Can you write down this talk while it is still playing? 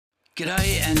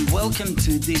G'day and welcome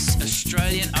to this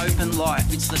Australian Open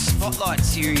Live. It's the Spotlight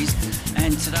series,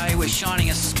 and today we're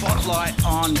shining a spotlight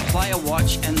on player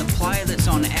watch, and the player that's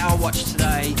on our watch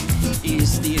today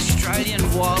is the Australian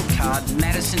wildcard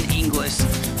Maddison Inglis,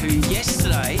 who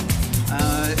yesterday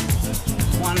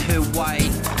won her way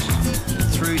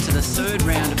through to the third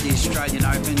round of the Australian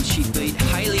Open. She beat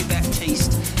Hailey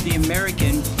Baptiste, the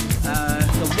American,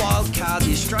 the wildcard,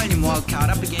 the Australian wildcard,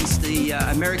 up against the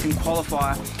American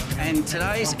qualifier. And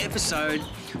today's episode,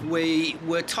 we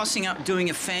were tossing up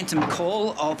doing a phantom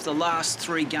call of the last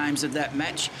three games of that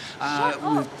match.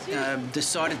 We've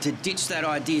decided to ditch that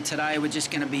idea today. We're just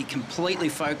going to be completely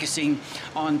focusing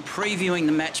on previewing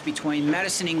the match between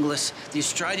Maddison Inglis, the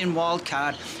Australian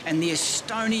wildcard, and the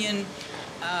Estonian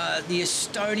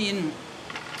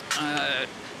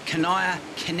Kaia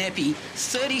Kanepi,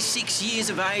 36 years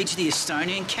of age, the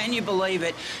Estonian. Can you believe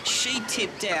it? She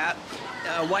tipped out,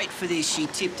 wait for this, she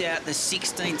tipped out the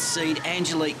 16th seed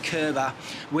Angelique Kerber.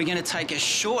 We're going to take a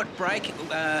short break,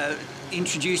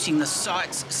 introducing the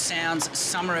Sights, Sounds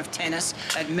Summer of Tennis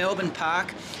at Melbourne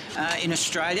Park in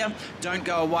Australia. Don't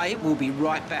go away, we'll be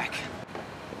right back.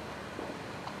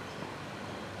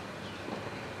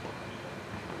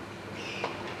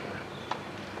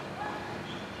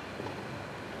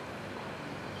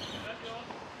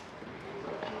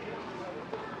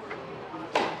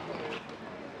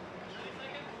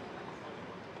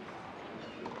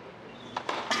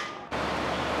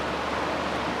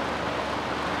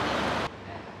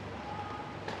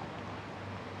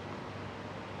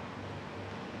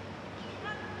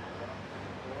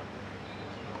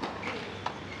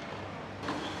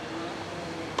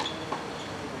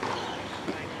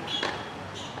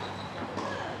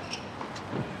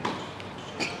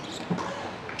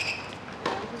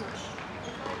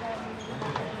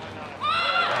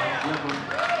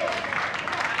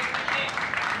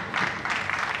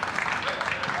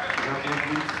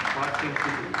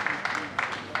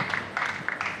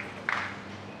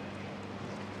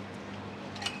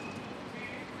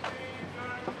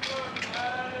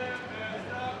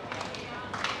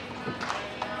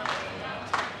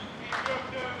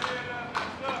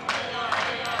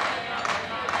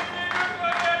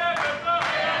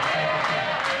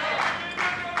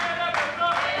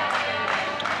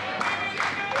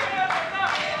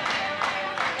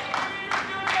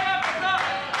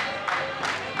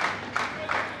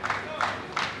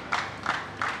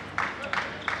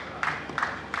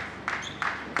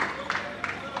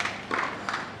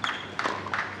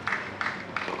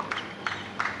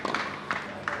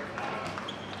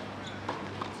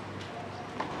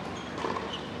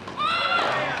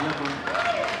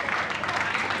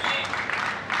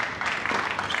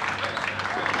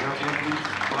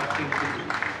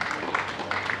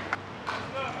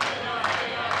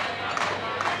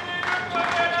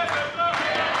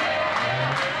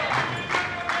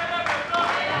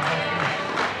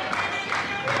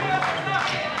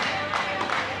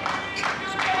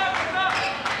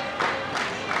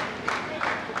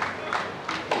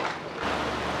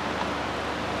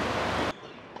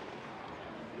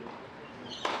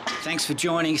 Thanks for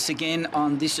joining us again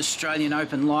on this Australian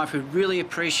Open Live. We really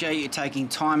appreciate you taking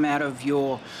time out of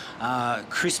your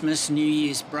Christmas, New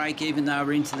Year's break, even though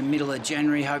we're into the middle of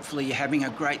January. Hopefully you're having a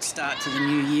great start to the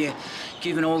new year,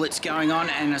 given all that's going on,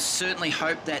 and I certainly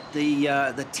hope that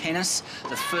the tennis,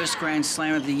 the first Grand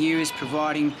Slam of the year, is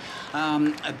providing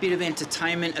a bit of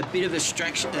entertainment, a bit of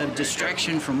a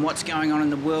distraction from what's going on in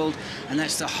the world, and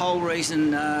that's the whole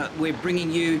reason we're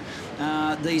bringing you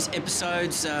these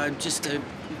episodes, just to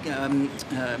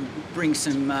bring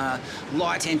some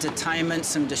light entertainment,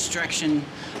 some distraction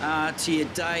to your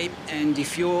day. And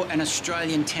if you're an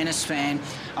Australian tennis fan,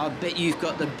 I bet you've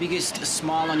got the biggest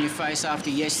smile on your face after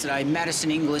yesterday.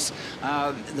 Maddison Inglis,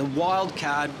 the wild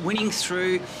card, winning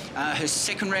through her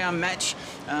second round match.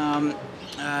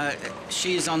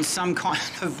 She is on some kind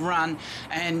of run,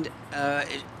 and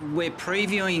we're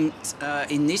previewing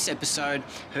in this episode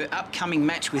her upcoming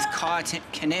match with Kaia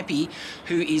Kanepi,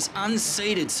 who is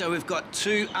unseeded. So we've got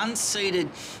two unseeded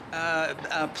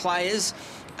players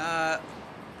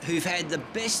who've had the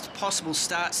best possible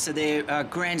starts to their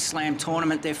Grand Slam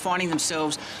tournament. They're finding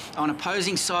themselves on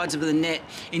opposing sides of the net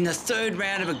in the third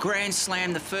round of a Grand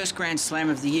Slam, the first Grand Slam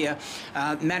of the year.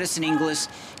 Maddison Inglis,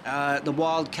 the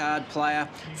wild card player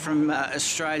from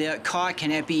Australia, Kaia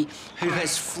Kanepi, who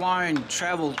has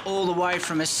travelled all the way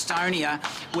from Estonia,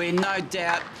 where no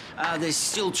doubt There's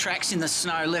still tracks in the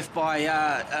snow left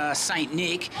by St.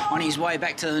 Nick on his way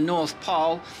back to the North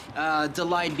Pole,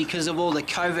 delayed because of all the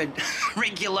COVID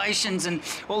regulations and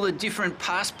all the different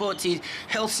passports,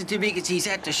 health certificates he's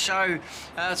had to show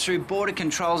through border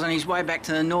controls on his way back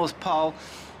to the North Pole.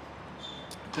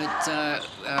 But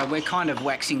we're kind of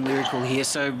waxing lyrical here,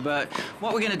 so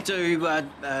what we're going to do,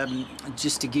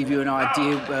 just to give you an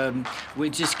idea, we're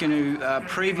just going to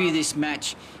preview this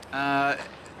match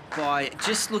by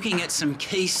just looking at some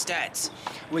key stats.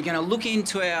 We're going to look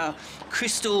into our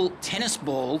crystal tennis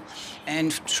ball and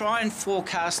try and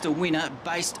forecast a winner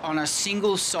based on a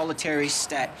single solitary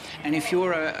stat. And if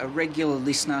you're a regular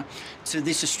listener to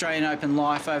this Australian Open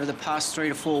Life over the past 3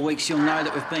 to 4 weeks, you'll know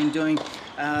that we've been doing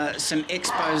some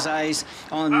exposés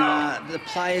on the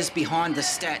players behind the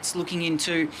stats, looking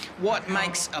into what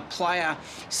makes a player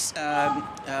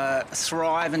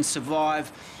thrive and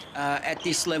survive at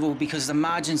this level, because the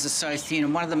margins are so thin.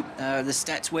 And one of the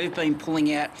stats we've been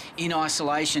pulling out in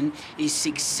isolation is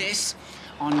success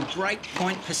on break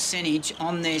point percentage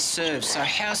on their serve. So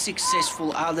how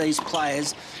successful are these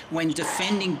players when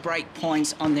defending break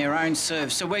points on their own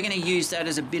serve? So we're going to use that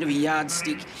as a bit of a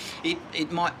yardstick.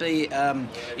 It might be a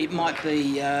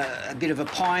bit of a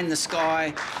pie in the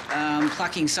sky,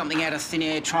 plucking something out of thin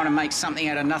air, trying to make something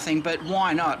out of nothing. But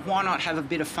why not? Why not have a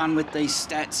bit of fun with these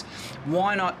stats?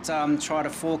 Why not try to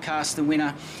forecast the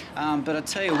winner? But I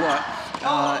tell you what,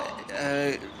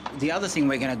 the other thing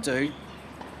we're going to do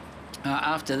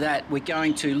after that, we're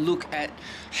going to look at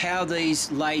how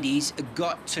these ladies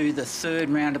got to the third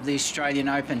round of the Australian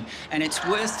Open. And it's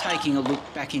worth taking a look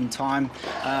back in time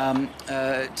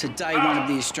to day one of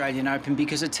the Australian Open,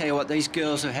 because I tell you what, these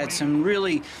girls have had some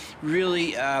really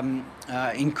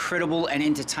incredible and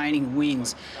entertaining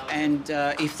wins. And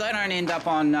if they don't end up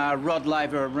on Rod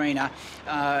Laver Arena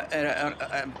at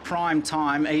a prime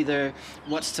time, either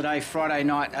what's today, Friday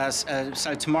night,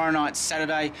 so tomorrow night,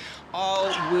 Saturday,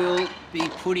 I will be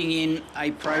putting in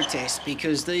a protest,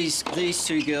 because these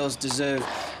two girls deserve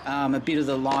a bit of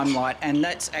the limelight. And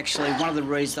that's actually one of the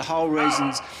whole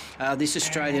reasons this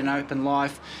Australian Open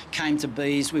Life came to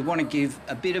be, is we want to give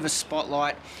a bit of a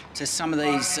spotlight to some of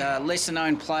these lesser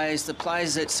known players, the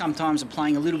players that sometimes are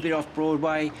playing a little bit off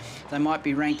Broadway. They might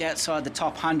be ranked outside the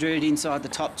top 100, inside the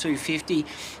top 250,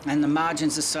 and the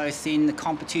margins are so thin, the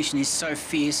competition is so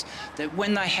fierce, that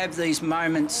when they have these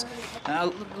moments,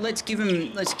 let's give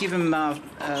them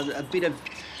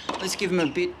a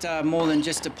bit more than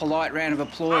just a polite round of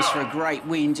applause for a great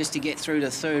win just to get through to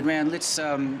the third round. Let's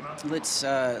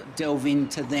delve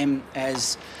into them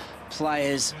as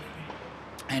players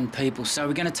and people. So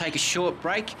we're going to take a short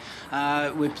break.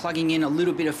 We're plugging in a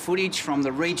little bit of footage from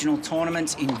the regional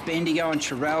tournaments in Bendigo and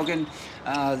Traralgon,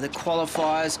 the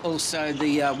qualifiers, also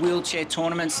the wheelchair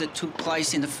tournaments that took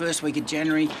place in the first week of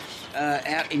January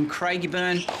out in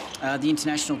Craigieburn, the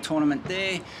international tournament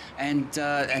there, and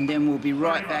then we'll be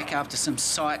right back after some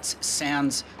sights,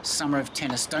 sounds, summer of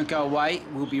tennis. Don't go away,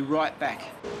 we'll be right back.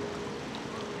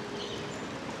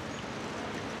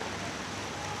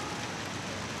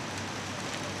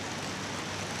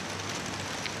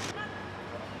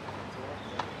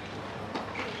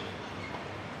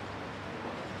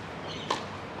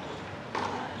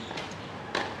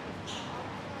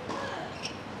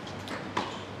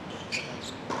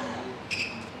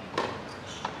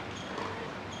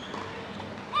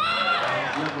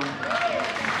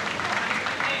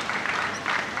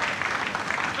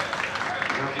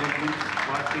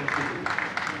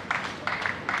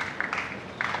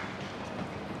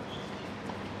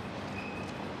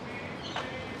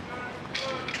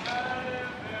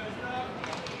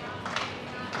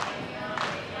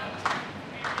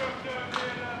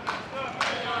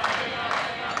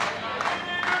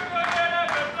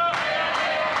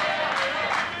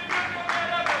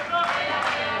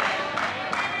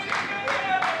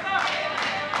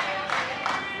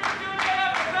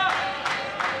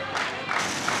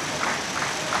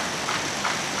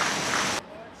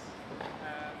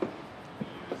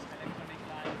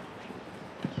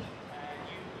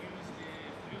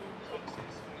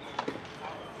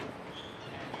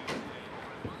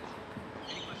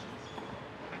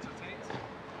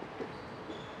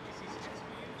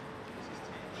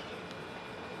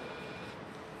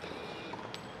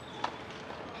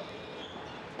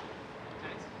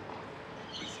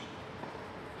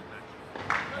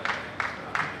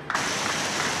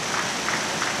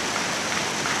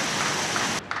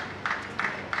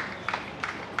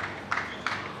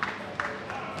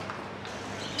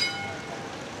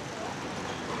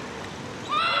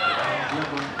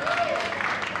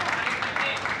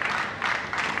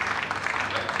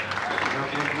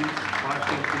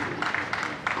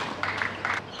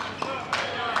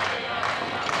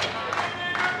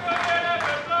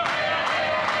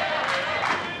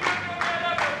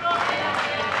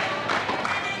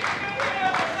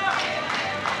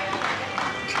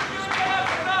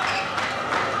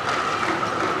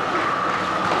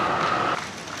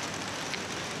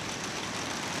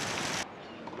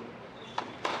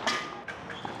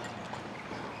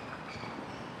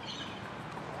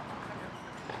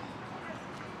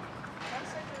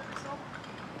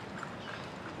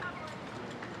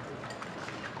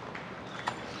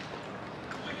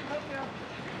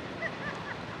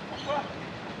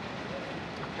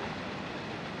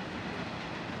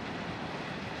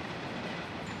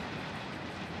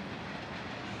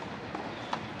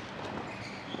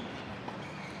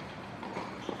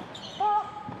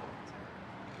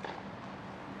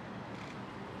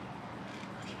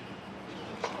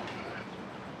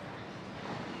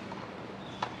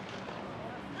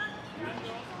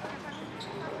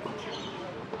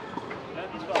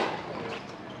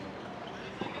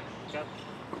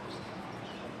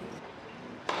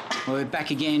 We're back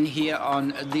again here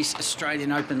on this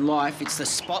Australian Open Life. It's the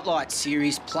Spotlight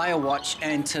Series Player Watch,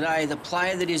 and today the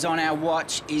player that is on our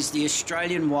watch is the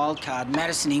Australian wildcard,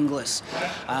 Maddison Inglis,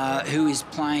 who is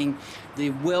playing the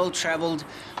well-travelled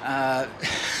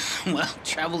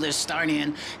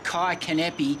Estonian Kaia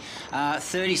Kanepi,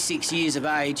 36 years of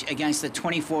age, against the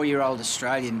 24-year-old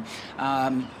Australian.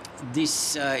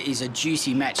 This is a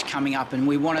juicy match coming up, and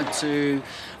we wanted to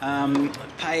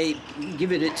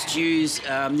give it its dues.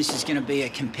 This is going to be a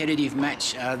competitive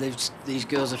match. These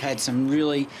girls have had some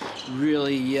really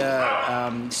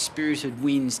spirited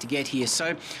wins to get here.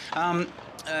 So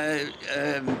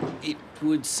it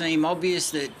would seem obvious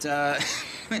that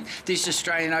this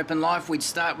Australian Open Life, we'd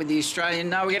start with the Australian.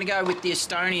 No, we're going to go with the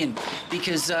Estonian,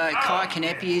 because Kaia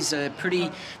Kanepi is a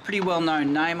pretty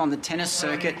well-known name on the tennis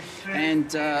circuit.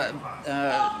 And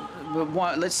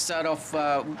let's start off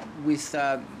with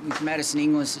Maddison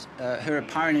Inglis, her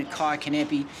opponent, Kaia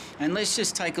Kanepi, and let's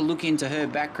just take a look into her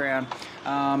background.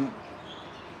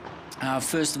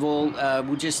 First of all,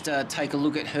 we'll just take a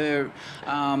look at her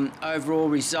overall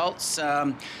results.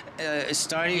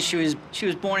 Estonia, she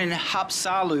was born in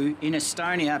Haapsalu in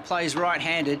Estonia, plays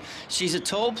right-handed. She's a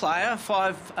tall player,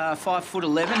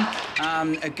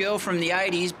 5'11", a girl from the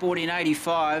 80s, born in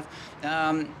 85.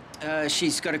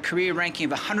 She's got a career ranking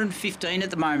of 115 at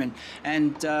the moment,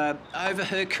 and over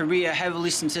her career, have a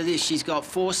listen to this, she's got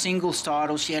 4 singles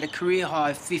titles. She had a career high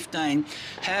of 15.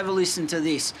 Have a listen to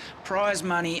this, prize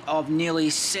money of nearly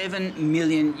 $7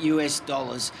 million US.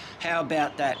 How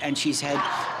about that? And she's had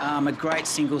a great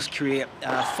singles career,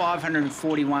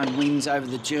 541 wins over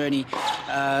the journey,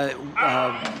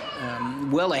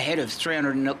 well ahead of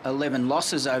 311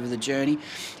 losses over the journey.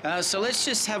 So let's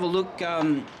just have a look.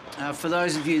 For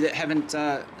those of you that haven't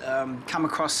come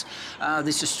across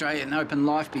this Australian Open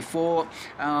Life before,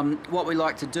 what we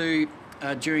like to do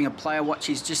during a player watch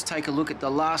is just take a look at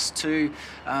the last 2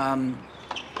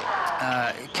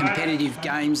 competitive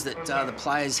games that the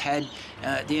players had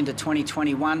at the end of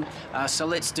 2021. So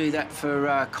let's do that for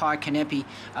Kaia Kanepi.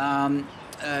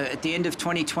 At the end of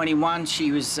 2021,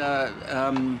 she was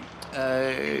in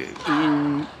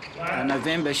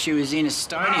November, she was in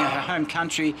Estonia, her home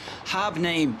country,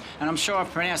 Harbneem, and I'm sure I've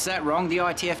pronounced that wrong, the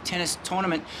ITF tennis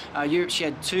tournament. Europe, she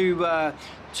had two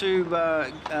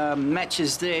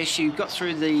matches there. She got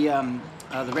through the round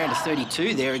of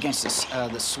 32 there against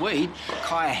the Swede,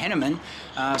 Kaia Henneman,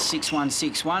 6-1,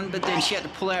 6-1, but then she had to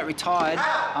pull out retired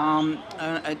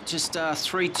at just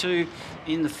 3-2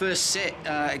 in the first set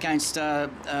against the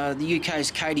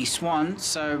UK's Katie Swan.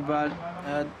 So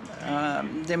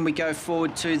then we go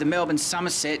forward to the Melbourne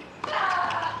Somerset.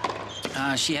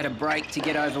 She had a break to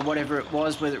get over whatever it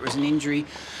was, whether it was an injury,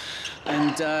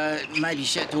 and maybe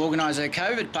she had to organise her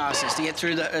COVID passes to get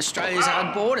through Australia's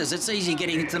hard borders. It's easier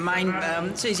getting into the main.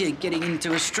 It's easier getting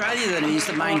into Australia than it is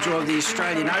the main draw of the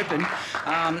Australian Open.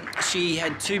 She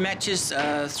had 2 matches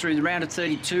through the round of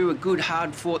 32. A good,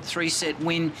 hard-fought 3-set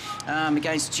win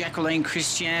against Jacqueline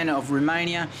Cristian of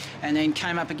Romania, and then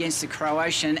came up against the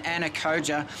Croatian Ana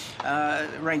Koja,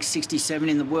 ranked 67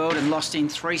 in the world, and lost in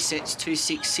 3 sets,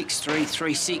 2-6,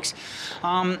 6-3,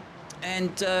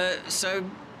 3-6. So.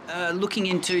 Looking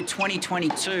into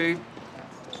 2022,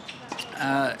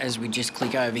 as we just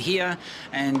click over here,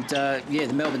 and yeah,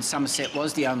 the Melbourne Somerset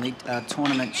was the only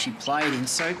tournament she played in.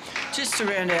 So just to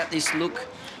round out this look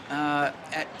at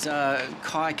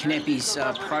Kaia Kanepi's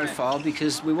profile,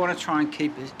 because we want to try and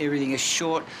keep everything as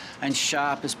short and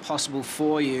sharp as possible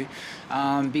for you,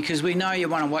 because we know you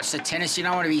want to watch the tennis. You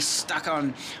don't want to be stuck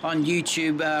on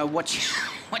YouTube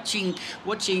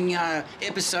watching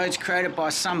episodes created by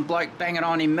some bloke banging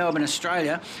on in Melbourne,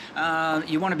 Australia.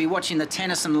 You want to be watching the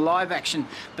tennis and the live action.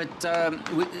 But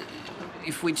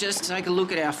if we just take a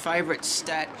look at our favourite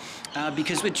stat,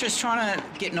 because we're just trying to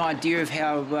get an idea of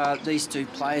how these 2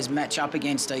 players match up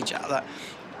against each other.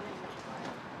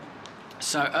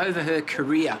 So over her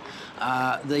career,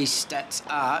 these stats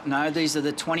are, these are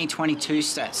the 2022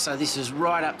 stats, so this is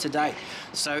right up to date.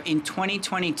 So in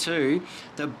 2022,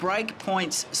 the break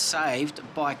points saved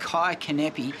by Kaia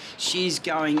Kanepi, she's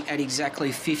going at exactly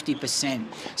 50%.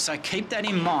 So keep that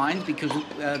in mind, because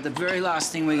the very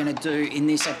last thing we're going to do in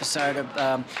this episode of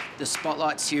the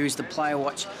Spotlight Series, the Player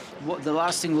Watch, the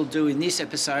last thing we'll do in this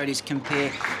episode is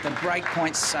compare the break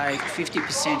points saved,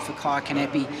 50% for Kaia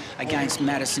Kanepi against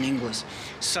Maddison Inglis.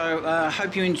 So I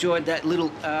hope you enjoyed that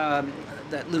little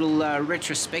that little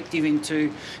retrospective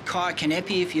into Kaia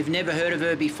Kanepi if you've never heard of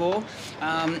her before.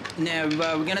 Now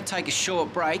we're going to take a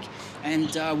short break,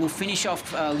 and we'll finish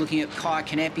off looking at Kaia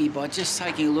Kanepi by just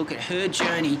taking a look at her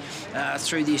journey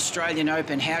through the Australian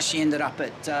Open, how she ended up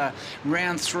at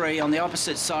round 3 on the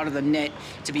opposite side of the net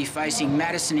to be facing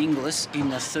Maddison Inglis in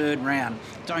the 3rd round.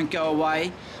 Don't go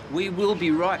away. We will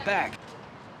be right back.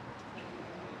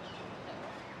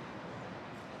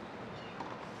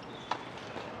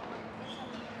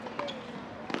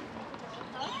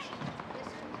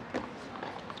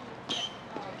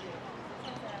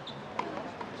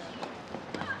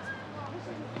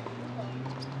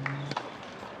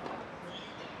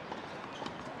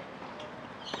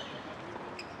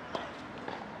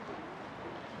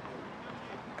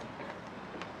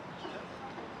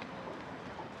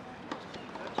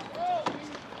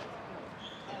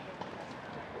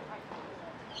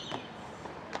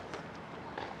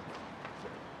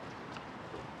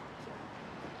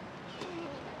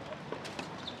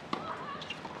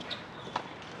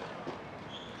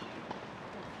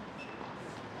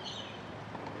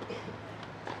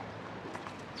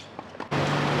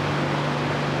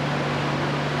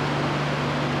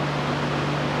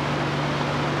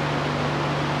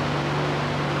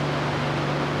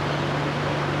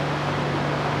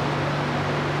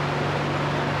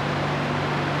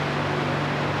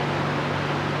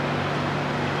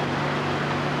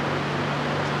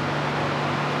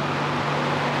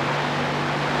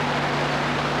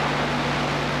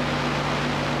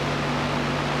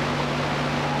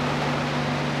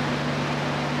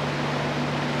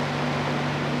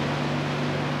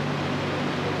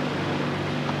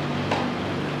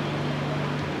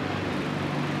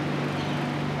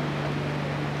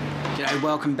 G'day,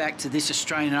 welcome back to this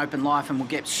Australian Open Life, and we'll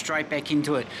get straight back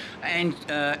into it. And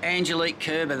Angelique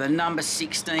Kerber, the number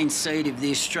 16 seed of the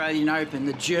Australian Open,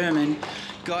 the German,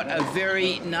 got a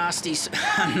very nasty,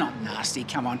 not nasty,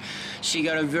 come on. She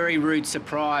got a very rude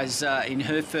surprise in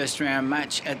her first round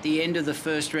match. At the end of the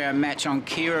first round match on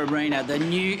Kia Arena, the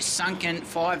new sunken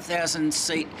 5,000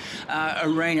 seat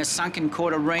arena, sunken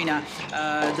court arena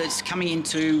that's coming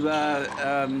into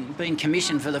being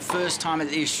commissioned for the first time at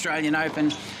the Australian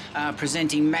Open,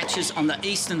 presenting matches on the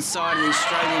eastern side of the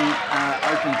Australian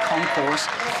Open concourse.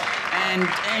 And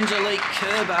Angelique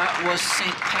Kerber was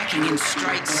sent packing in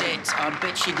straight sets. I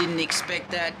bet she didn't expect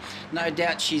that. No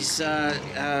doubt she's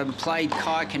played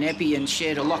Kaia Kanepi and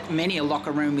shared many a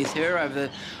locker room with her over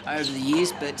the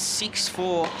years. But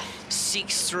 6-4,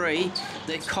 6-3,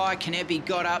 that Kaia Kanepi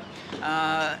got up.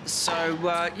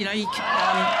 You know,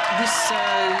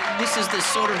 this is the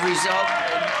sort of result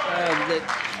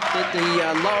that the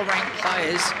lower ranked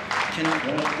players can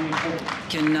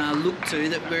look to,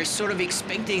 that we're sort of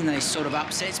expecting these sort of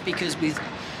upsets, because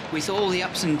with all the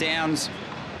ups and downs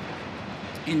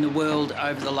in the world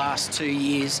over the last 2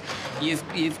 years,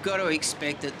 you've got to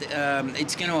expect that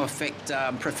it's going to affect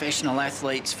professional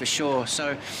athletes for sure.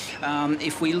 So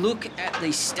if we look at the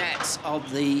stats of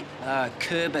the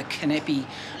Kerber-Kanepi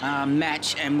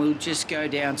match, and we'll just go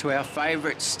down to our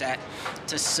favourite stat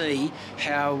to see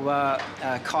how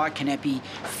Kaia Kanepi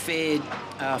fared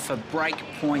for break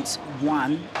points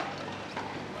 1.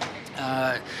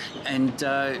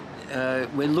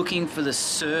 We're looking for the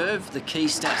serve, the key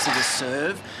stats of the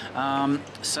serve.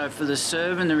 So for the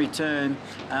serve and the return,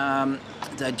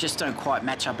 they just don't quite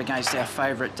match up against our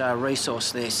favourite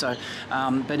resource there. So,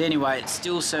 but anyway, it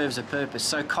still serves a purpose.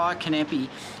 So Kaia Kanepi,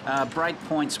 break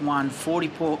points 1,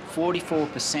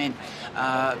 44%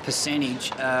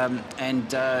 percentage,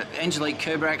 and Angelique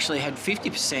Kerber actually had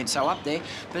 50%, so up there.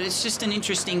 But it's just an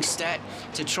interesting stat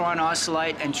to try and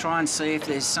isolate and try and see if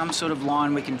there's some sort of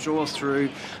line we can draw through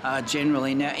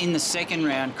generally. Now, in the second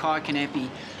round, Kaia Kanepi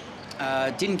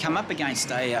didn't come up against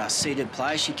a seeded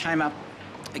player. She came up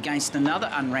against another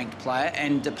unranked player,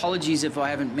 and apologies if I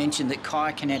haven't mentioned that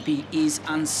Kaia Kanepi is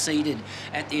unseeded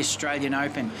at the Australian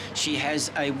Open. She has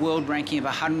a world ranking of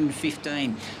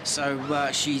 115,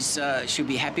 so she'll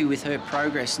be happy with her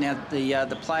progress. Now,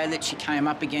 the player that she came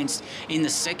up against in the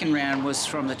second round was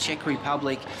from the Czech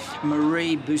Republic,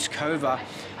 Marie Buskova,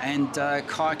 and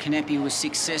Kaia Kanepi was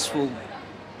successful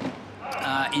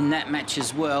in that match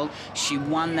as well. She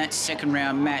won that second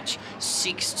round match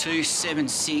 6-2,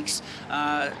 7-6.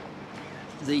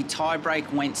 The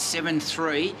tie-break went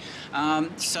 7-3.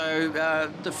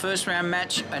 The first round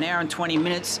match, 1 hour and 20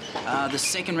 minutes. The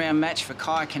second round match for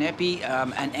Kaia Kanepi,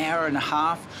 1 hour and a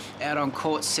half out on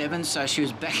court 7. So she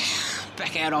was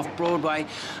back out off Broadway.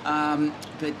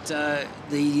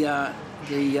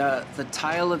 the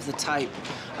tail of the tape,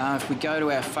 if we go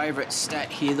to our favourite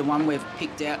stat here, the one we've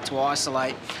picked out to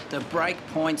isolate, the break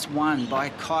points won by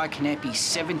Kaia Kanepi,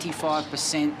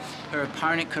 75%. Her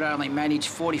opponent could only manage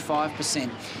 45%.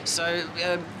 So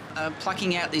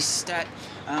plucking out this stat,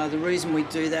 the reason we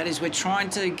do that is we're trying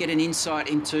to get an insight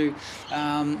into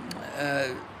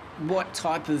what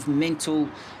type of mental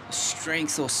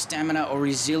strength or stamina or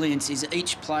resilience is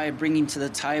each player bringing to the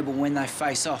table when they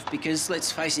face off. Because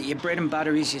let's face it, your bread and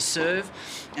butter is your serve,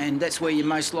 and that's where you're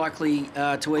most likely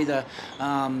to either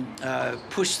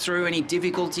push through any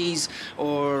difficulties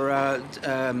or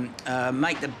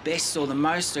make the best or the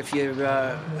most if your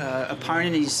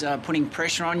opponent is putting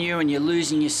pressure on you and you're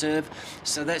losing your serve.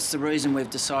 So that's the reason we've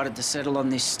decided to settle on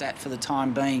this stat for the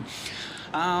time being.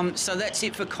 So that's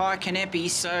it for Kaia Kanepi.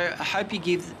 So I hope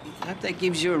that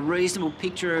gives you a reasonable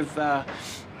picture of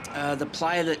the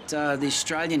player that the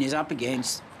Australian is up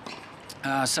against.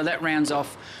 So that rounds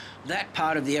off that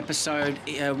part of the episode.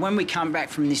 When we come back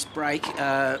from this break,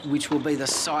 which will be the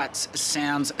sights,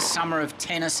 sounds, summer of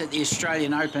tennis at the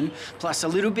Australian Open, plus a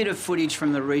little bit of footage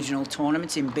from the regional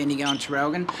tournaments in Bendigo and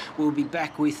Traralgon, we'll be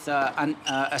back with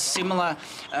a similar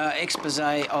expose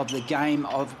of the game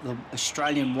of the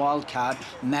Australian wildcard,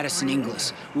 Maddison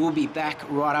Inglis. We'll be back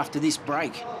right after this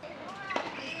break.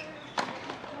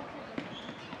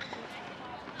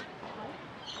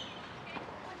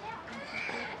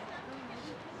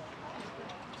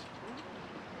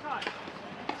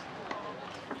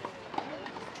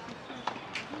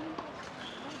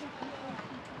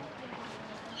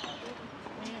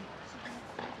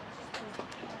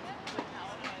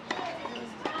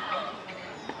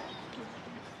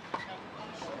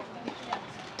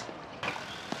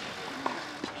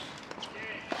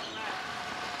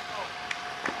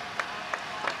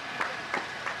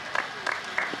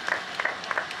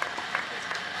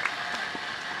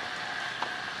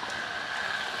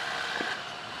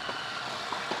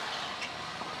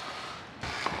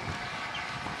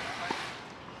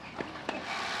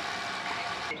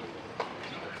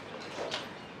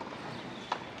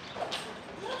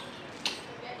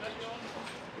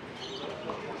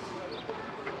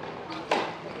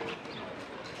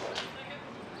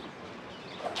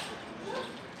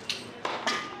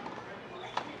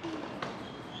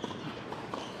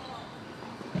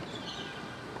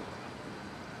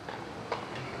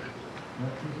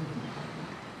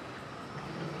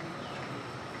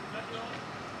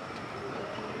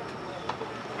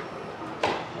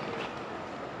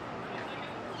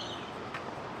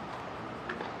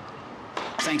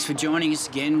 Thanks for joining us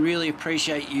again. Really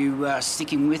appreciate you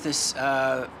sticking with us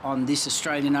on this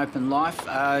Australian Open Life.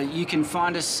 You can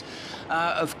find us,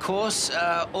 of course,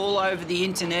 all over the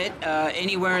internet,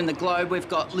 anywhere in the globe. We've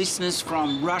got listeners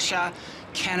from Russia,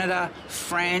 Canada,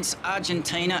 France,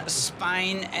 Argentina,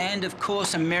 Spain, and of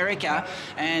course America,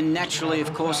 and naturally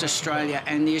of course Australia.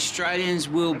 And the Australians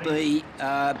will be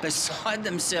beside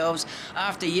themselves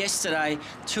after yesterday,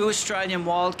 2 Australian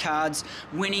wildcards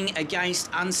winning against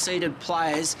unseeded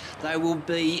players. They will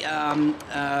be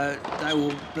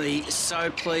so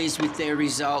pleased with their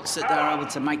results that they're able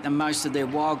to make the most of their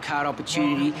wildcard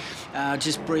opportunity.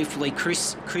 Just briefly,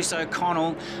 Chris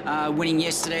O'Connell winning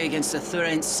yesterday against the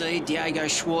 13th seed, Diego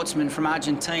Schwartzman from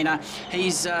Argentina.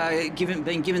 He's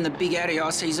been given the big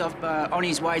adios. He's off on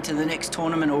his way to the next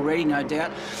tournament already, no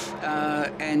doubt.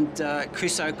 And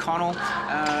Chris O'Connell,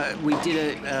 we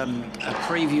did a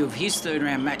preview of his 3rd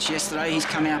round match yesterday. He's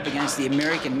come out against the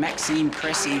American Maxime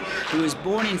Cressy, who was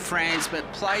born in France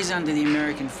but plays under the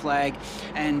American flag.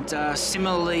 And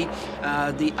similarly,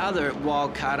 the other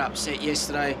wildcard upset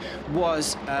yesterday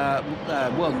was,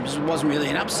 well, it wasn't really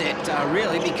an upset,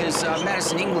 really, because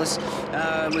Maddison Inglis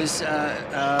was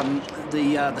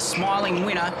the smiling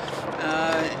winner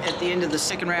at the end of the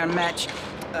 2nd round match,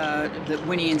 that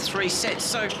winning in 3 sets.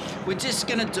 So we're just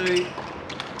going to do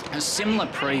a similar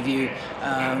preview.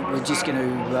 We're just going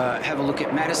to have a look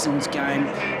at Maddison's game,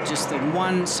 just the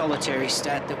one solitary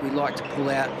stat that we like to pull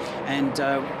out, and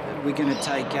we're going to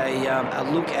take a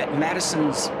look at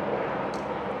Maddison's.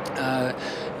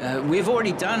 We've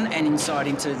already done an insight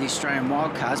into the Australian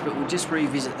wildcards, but we'll just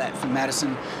revisit that for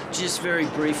Maddison just very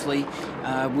briefly.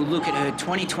 We'll look at her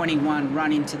 2021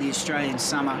 run into the Australian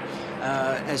summer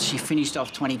as she finished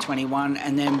off 2021,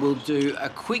 and then we'll do a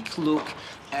quick look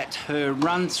at her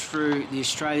run through the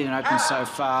Australian Open so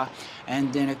far,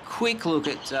 and then a quick look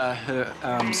at her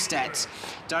stats.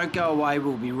 Don't go away,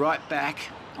 we'll be right back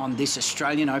on this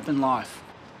Australian Open Live.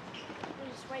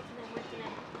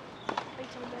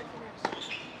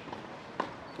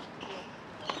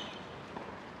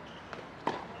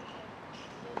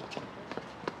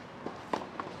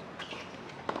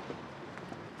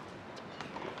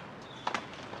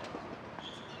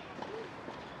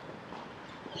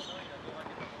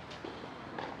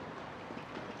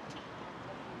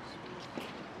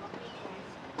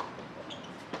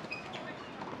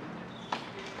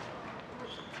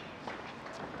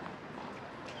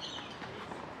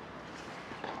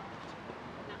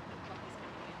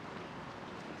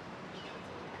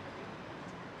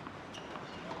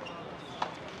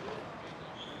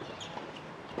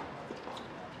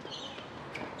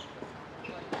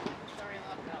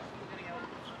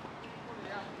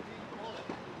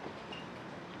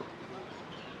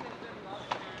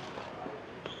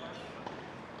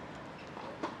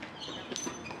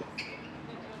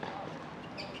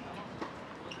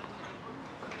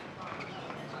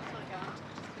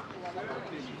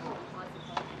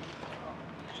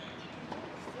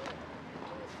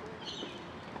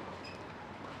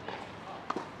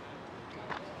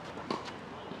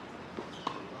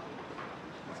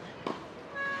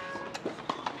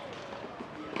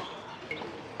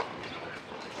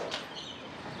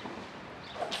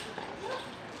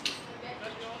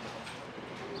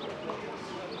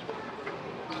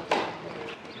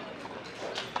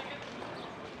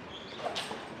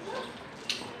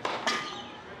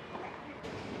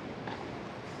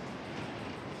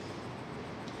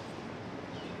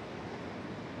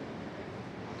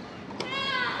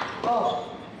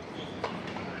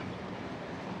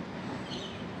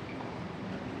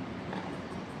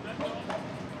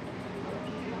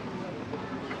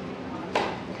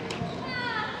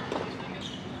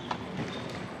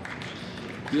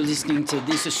 You're listening to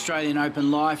This Australian Open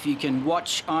Live. You can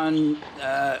watch us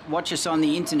on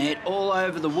the internet all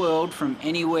over the world from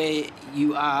anywhere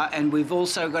you are. And we've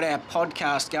also got our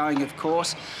podcast going, of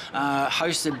course,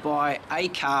 hosted by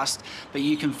Acast. But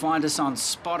you can find us on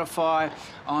Spotify,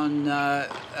 on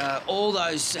all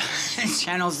those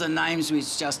channels, the names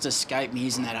which just escape me.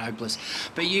 Isn't that hopeless?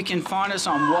 But you can find us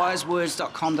on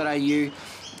wisewords.com.au.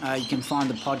 You can find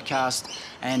the podcast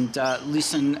and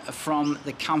listen from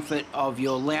the comfort of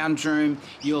your lounge room,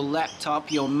 your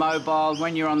laptop, your mobile,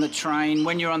 when you're on the train,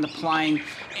 when you're on the plane,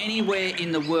 anywhere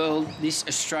in the world. This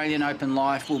Australian Open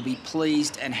Life will be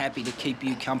pleased and happy to keep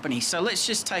you company. So let's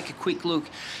just take a quick look.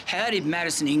 How did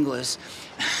Maddison Inglis,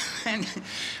 and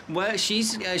well,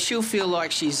 she'll feel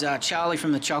like she's Charlie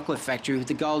from the Chocolate Factory with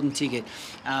the golden ticket.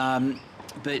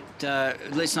 But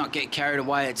let's not get carried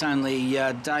away. It's only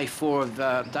day 5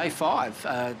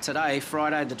 today,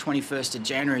 Friday the 21st of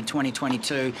January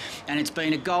 2022, and it's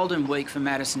been a golden week for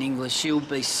Maddison Inglis. She'll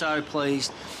be so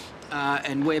pleased,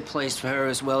 and we're pleased for her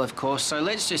as well, of course. So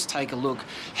let's just take a look.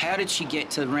 How did she get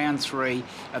to round 3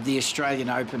 of the Australian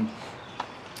Open?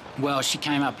 Well, she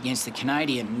came up against the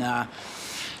Canadian.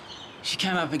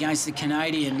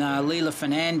 Lila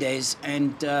Fernandez,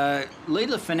 and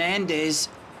Lila Fernandez,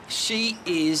 she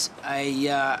is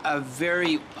a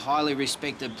very highly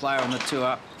respected player on the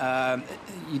tour.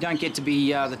 You don't get to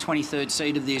be the 23rd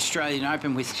seed of the Australian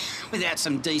Open without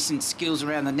some decent skills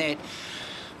around the net.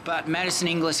 But Maddison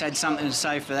Inglis had something to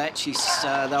say for that.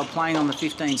 They were playing on the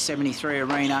 1573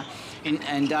 arena,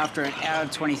 and after an hour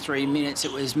and 23 minutes,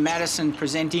 it was Maddison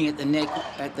presenting at the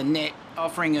net,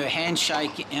 offering her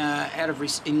handshake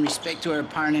in respect to her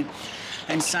opponent,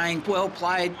 and saying, well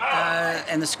played,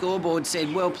 and the scoreboard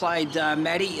said, well played,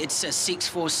 Maddie, it's a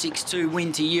 6-4, 6-2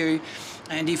 win to you.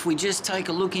 And if we just take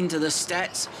a look into the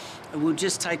stats, we'll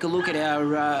just take a look at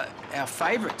our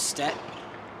favourite stat,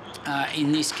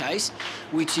 in this case,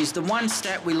 which is the one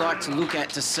stat we like to look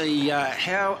at to see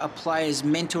how a player's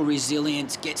mental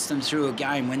resilience gets them through a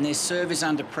game when their serve is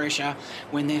under pressure,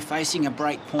 when they're facing a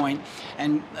break point.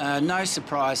 And no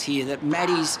surprise here that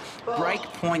Maddie's break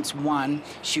points won.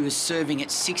 She was serving at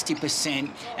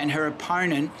 60%, and her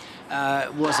opponent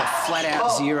was a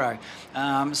flat-out 0.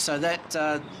 So that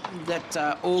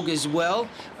augurs well,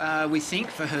 we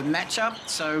think, for her matchup.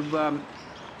 So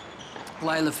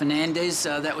Lila Fernandez,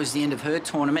 that was the end of her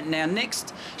tournament. Now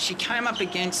next, she came up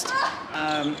against,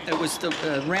 it was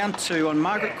the round 2 on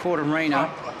Margaret Court Arena.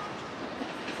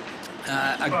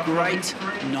 A great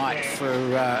night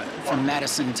for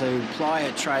Maddison to ply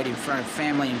her trade in front of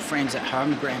family and friends at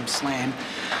home, Grand Slam.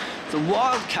 The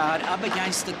wild card up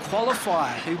against the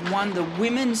qualifier who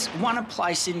won a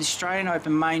place in the Australian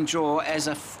Open main draw as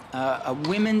a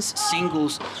women's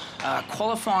singles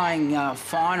qualifying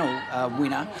final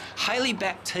winner, Hailey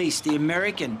Baptiste, the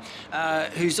American,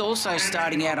 who's also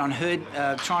starting out on her,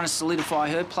 trying to solidify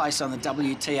her place on the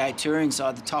WTA Tour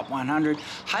inside the top 100.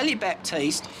 Hailey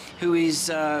Baptiste, who is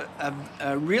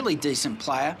a really decent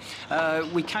player.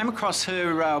 We came across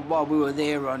her while we were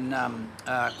there on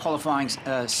qualifying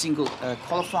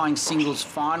singles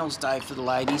finals day for the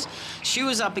ladies. She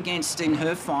was up against, in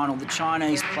her final, the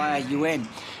Chinese player Yuan,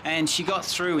 and she got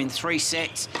through in 3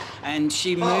 sets, and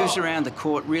she moves around the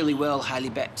court really well, Hailey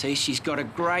Baptiste. She's got a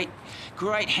great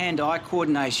hand-eye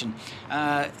coordination,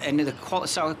 and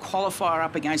so a qualifier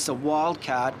up against a wild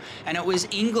card, and it was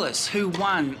Inglis who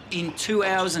won in 2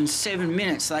 hours and 7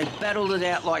 minutes. They battled it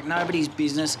out like nobody's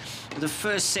business. The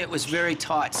first set was very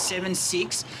tight,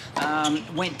 7-6,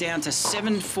 went down to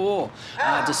 7-4,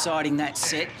 deciding that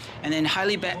set, and then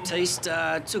Hailey Baptiste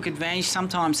took advantage.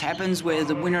 Sometimes happens where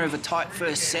the winner of a tight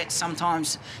first set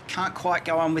sometimes can't quite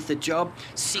go on with the job.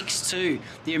 6-2,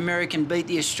 the American beat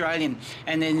the Australian,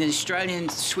 and then the Australian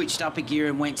switched up a gear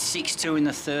and went 6-2 in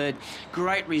the third.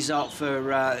 Great result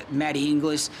for Maddie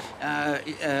Inglis.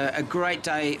 A great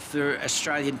day for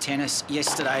Australian tennis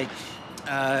yesterday.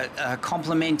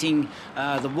 Complimenting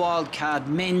the wild card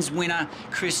men's winner,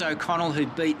 Chris O'Connell, who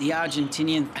beat the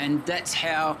Argentinian. And that's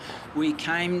how we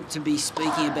came to be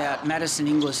speaking about Maddison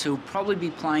Inglis, who'll probably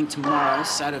be playing tomorrow,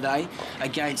 Saturday,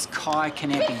 against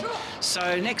Kanepi.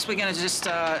 So next we're going to just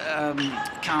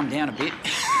calm down a bit.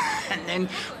 And then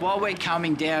while we're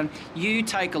calming down, you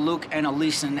take a look and a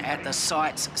listen at the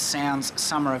Sights, Sounds,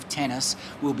 Summer of Tennis.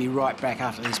 We'll be right back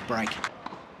after this break.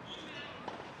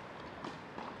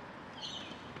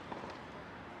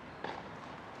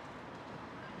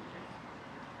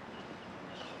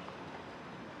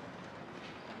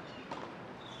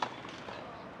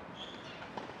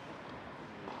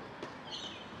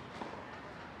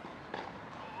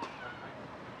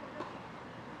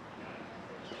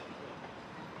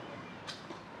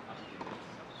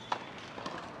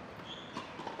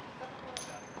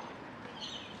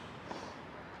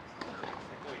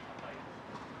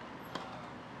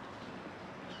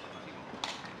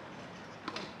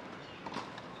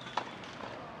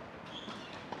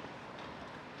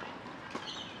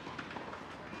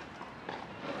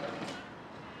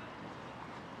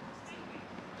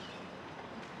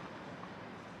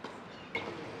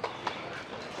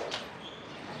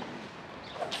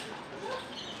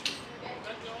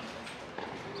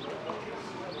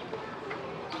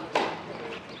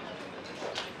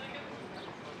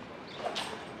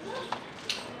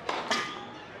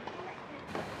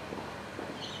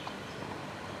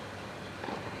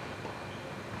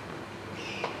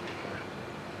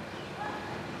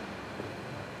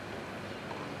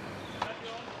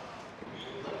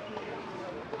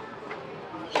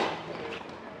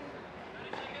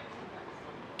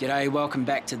 G'day, welcome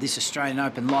back to this Australian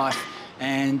Open Life,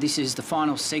 and this is the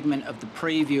final segment of the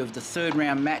preview of the third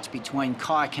round match between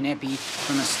Kanepi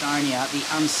from Estonia, the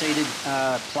unseeded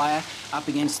player, up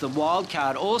against the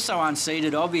wildcard, also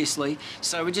unseeded obviously.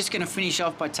 So we're just going to finish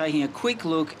off by taking a quick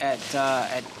look at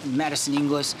Maddison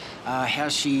Inglis, how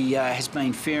she has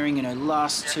been faring in her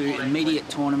last two immediate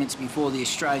tournaments before the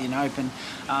Australian Open.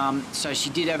 So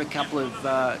she did have a couple of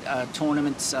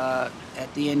tournaments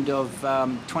at the end of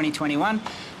 2021.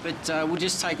 But we'll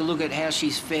just take a look at how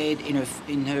she's fared in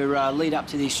her lead up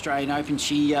to the Australian Open.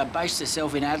 She based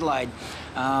herself in Adelaide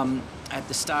at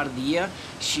the start of the year.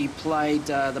 She played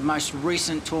the most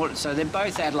recent tournament, so they're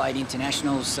both Adelaide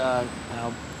Internationals,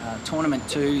 Tournament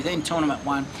 2, then Tournament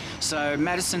 1. So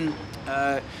Maddison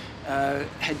had a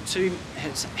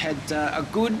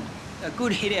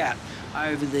good hit out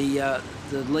over the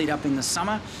lead up in the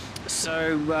summer.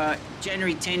 So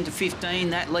January 10 to 15,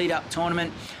 that lead-up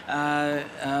tournament,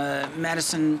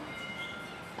 Maddison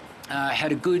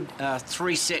had a good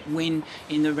three-set win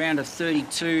in the round of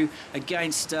 32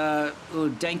 against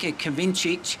Danka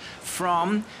Kavincic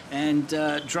from, and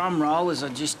drum roll as I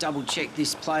just double-check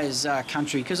this player's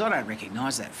country because I don't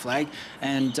recognise that flag,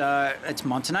 and it's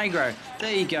Montenegro.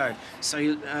 There you go.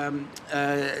 So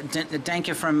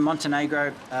Danka from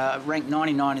Montenegro ranked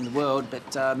 99 in the world,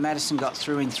 but Maddison got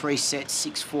through in 3 sets,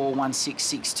 6-4,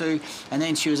 1-6, 6-2, and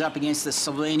then she was up against the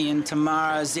Slovenian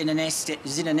Tamara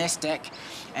Zidanestak,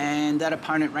 and that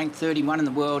opponent ranked 31 in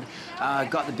the world,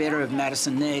 got the better of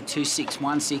Maddison there, 2-6,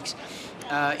 1-6.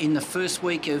 In the first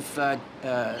week of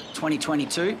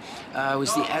 2022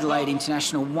 was the Adelaide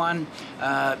International 1.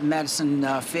 Maddison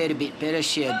fared a bit better.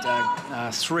 She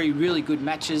had 3 really good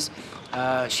matches.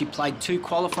 She played 2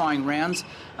 qualifying rounds.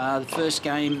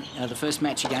 The first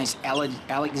match against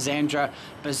Alexandra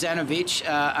Bazanovic,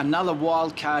 another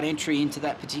wild card entry into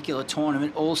that particular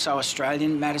tournament, also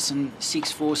Australian, Maddison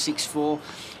 6-4,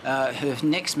 6-4. Her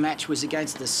next match was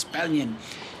against the Spaniard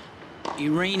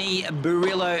Irene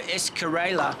Burillo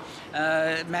Escarela.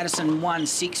 Maddison won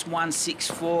 6-1,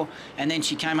 6-4, and then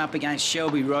she came up against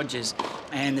Shelby Rogers,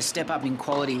 and the step up in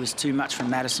quality was too much for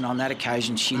Maddison on that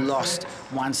occasion. She lost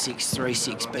 1-6,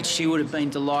 3-6, but she would have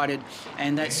been delighted,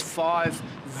 and that's 5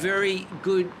 very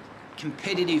good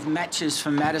competitive matches for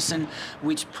Maddison,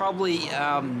 which probably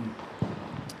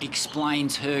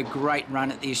explains her great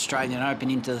run at the Australian Open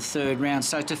into the third round.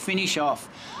 So to finish off,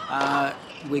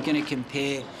 we're going to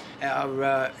compare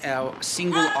our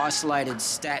single isolated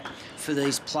stat for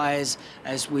these players.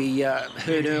 As we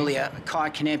heard earlier,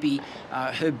 Kanepi,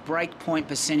 her break point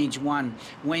percentage 1.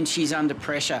 When she's under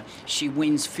pressure, she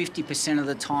wins 50% of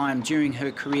the time during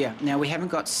her career. Now, we haven't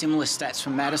got similar stats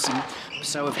for Maddison,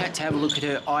 so we've had to have a look at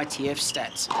her ITF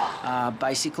stats.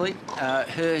 Basically,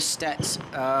 her stats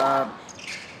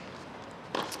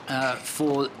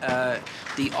for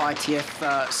the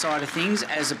ITF side of things,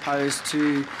 as opposed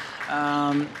to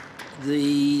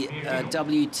the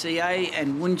WTA,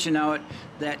 and wouldn't you know it,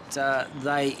 that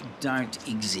they don't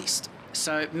exist.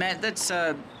 So Matt, that's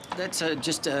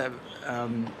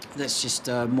just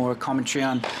more a commentary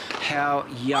on how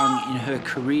young in her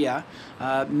career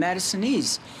Maddison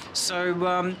is.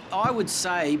 So I would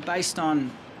say, based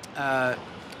on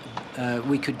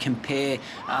we could compare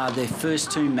their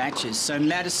first 2 matches. So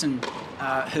Maddison,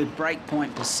 her break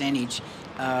point percentage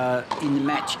in the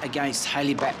match against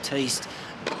Hailey Baptiste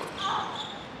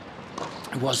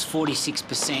was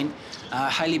 46%.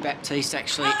 Hailey Baptiste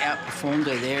actually outperformed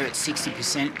her there at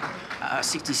 60%,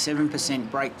 67%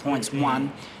 break points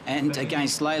won, and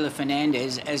against Leylah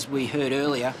Fernandez, as we heard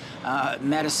earlier,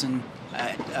 Maddison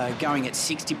going at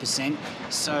 60%.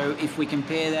 So if we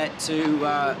compare that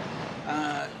to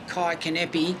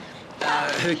Kanepi,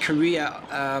 her career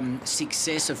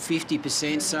success of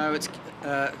 50%, so it's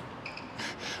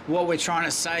what we're trying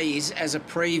to say is, as a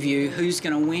preview, who's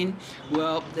going to win?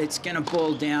 Well, it's going to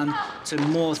boil down to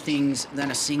more things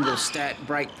than a single stat,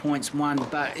 break points won,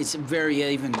 but it's very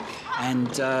even, and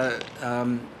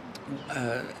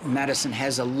Maddison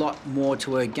has a lot more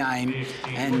to her game,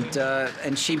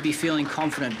 and she'd be feeling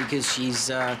confident because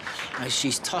she's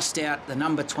tossed out the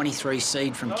number 23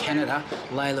 seed from Canada,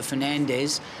 Leylah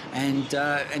Fernandez,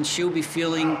 and she'll be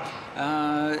feeling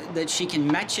that she can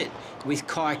match it with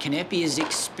Kanepi, as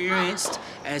experienced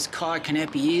as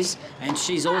Kanepi is, and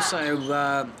she's also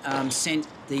sent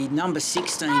the number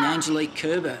 16, Angelique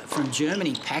Kerber from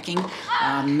Germany, packing.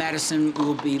 Maddison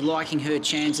will be liking her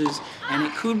chances, and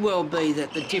it could well be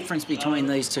that the difference between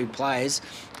these two players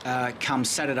comes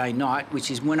Saturday night, which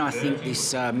is when I think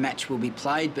this match will be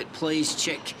played. But please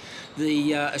check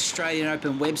the Australian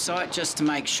Open website just to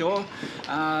make sure.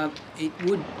 It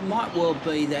might well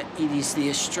be that it is the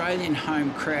Australian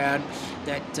home crowd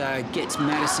that gets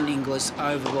Maddison Inglis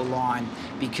over the line,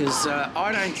 because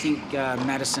I don't think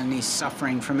Maddison is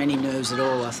suffering from any nerves at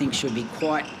all. I think she'll be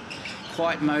quite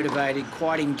motivated,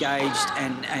 quite engaged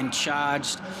and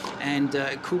charged, and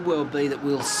it could well be that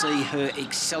we'll see her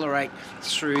accelerate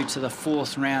through to the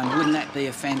fourth round. Wouldn't that be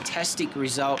a fantastic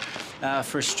result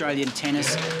for Australian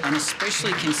tennis, and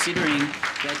especially considering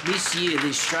that this year the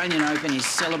Australian Open is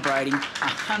celebrating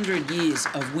 100 years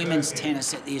of women's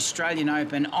tennis at the Australian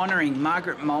Open, honouring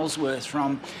Margaret Molesworth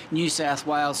from New South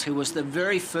Wales, who was the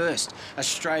very first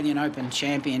Australian Open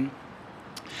champion.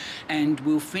 And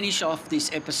we'll finish off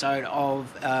this episode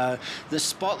of the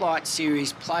Spotlight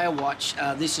Series Player Watch,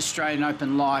 this Australian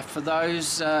Open Live. For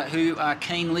those who are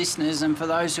keen listeners, and for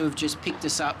those who have just picked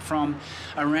us up from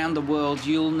around the world,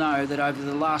 you'll know that over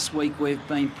the last week we've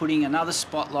been putting another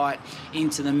spotlight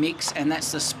into the mix, and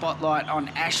that's the spotlight on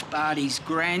Ash Barty's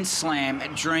Grand Slam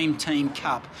Dream Team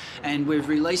Cup. And we've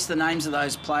released the names of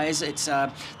those players. It's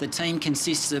the team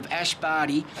consists of Ash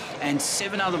Barty and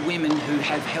 7 other women who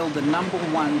have held the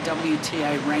 #1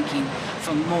 WTA ranking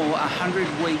for 100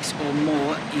 weeks or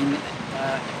more in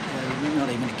not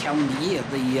even a calendar year.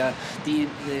 The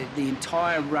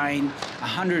entire reign,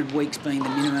 100 weeks being the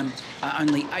minimum.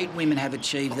 Only 8 women have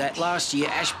achieved that. Last year,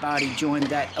 Ash Barty joined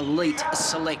that elite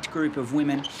select group of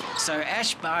women. So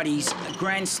Ash Barty's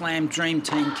Grand Slam Dream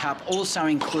Team Cup also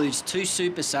includes 2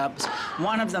 super subs,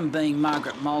 one of them being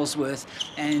Margaret Molesworth,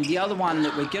 and the other one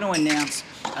that we're going to announce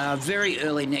very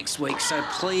early next week. So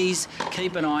please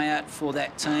keep an eye out for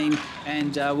that team,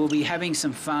 and we'll be having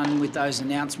some fun with those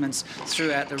announcements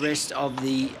throughout the rest of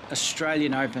the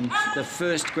Australian Open, the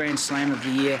first Grand Slam of the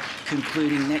year,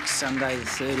 concluding next Sunday, the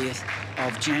 30th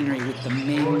of January, with the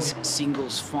men's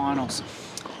singles finals.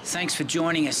 Thanks for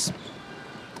joining us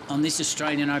on this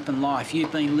Australian Open Live.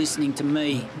 You've been listening to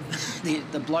me,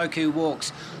 the bloke who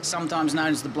walks, sometimes known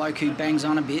as the bloke who bangs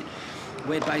on a bit.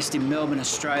 We're based in Melbourne,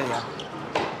 Australia.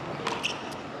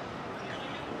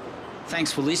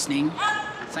 Thanks for listening.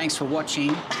 Thanks for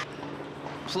watching.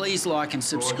 Please like and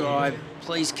subscribe.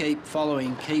 Please keep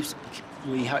following. Please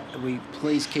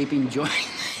keep enjoying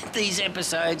these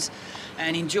episodes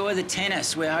and enjoy the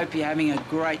tennis. We hope you're having a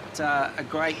great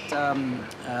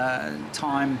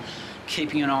time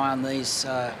keeping an eye on these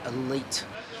elite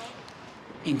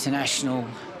international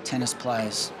tennis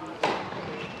players.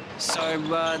 So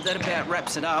that about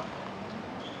wraps it up.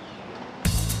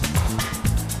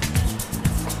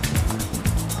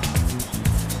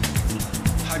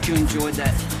 Hope you enjoyed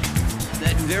that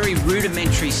very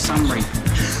rudimentary summary.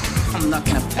 I'm not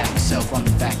going to pat myself on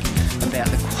the back about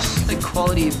the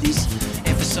quality of this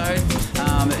episode.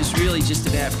 It was really just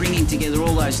about bringing together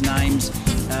all those names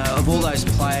of all those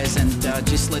players, and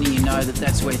just letting you know that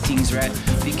that's where things are at,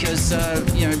 because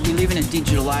you know, we live in a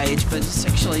digital age, but it's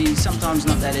actually sometimes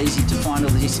not that easy to find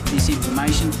all this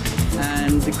information.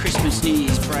 And the Christmas New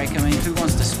Year's break, I mean, who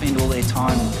wants to spend all their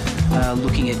time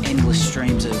looking at endless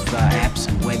streams of apps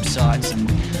and websites, and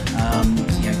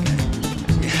you know,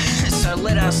 so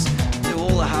let us do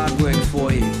all the hard work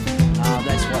for you.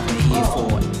 That's what we're here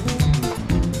for,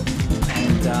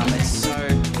 and it's so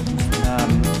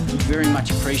very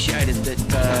much appreciated that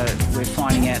we're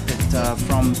finding out that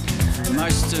from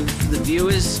most of the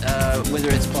viewers, whether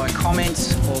it's by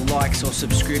comments or likes or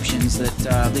subscriptions, that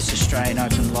this Australian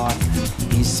Open Live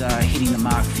is hitting the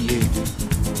mark for you.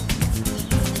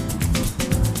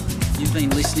 You've been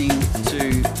listening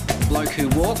to Bloke Who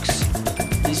Walks.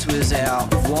 This was our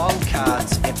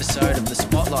Wildcards episode of the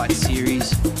Spotlight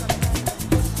series.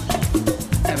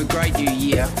 Have a great new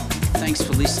year. Thanks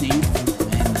for listening,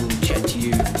 and we'll chat to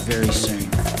you very soon.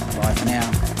 Bye for now.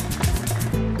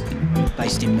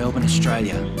 Based in Melbourne,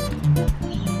 Australia,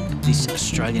 this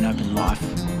Australian Open Life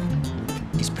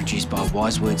is produced by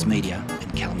Wise Words Media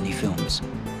and Calumny Films.